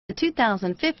The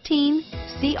 2015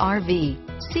 CR-V.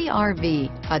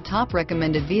 CR-V, a top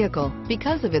recommended vehicle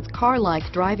because of its car-like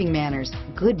driving manners,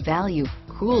 good value,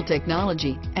 cool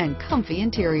technology, and comfy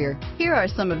interior. Here are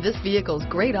some of this vehicle's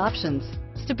great options: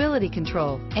 stability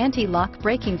control, anti-lock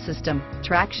braking system,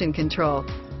 traction control,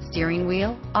 steering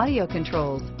wheel audio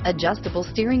controls, adjustable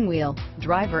steering wheel,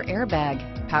 driver airbag,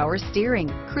 power steering,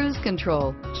 cruise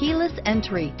control, keyless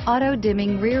entry, auto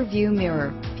dimming rear view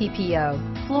mirror,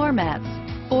 PPO, floor mats,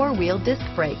 four-wheel disc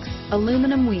brakes,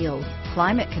 aluminum wheels,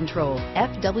 climate control,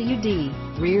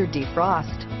 FWD, rear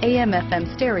defrost,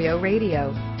 AM/FM stereo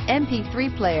radio,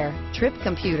 MP3 player, trip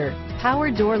computer,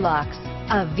 power door locks.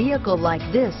 A vehicle like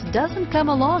this doesn't come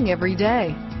along every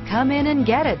day. Come in and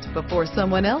get it before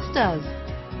someone else does.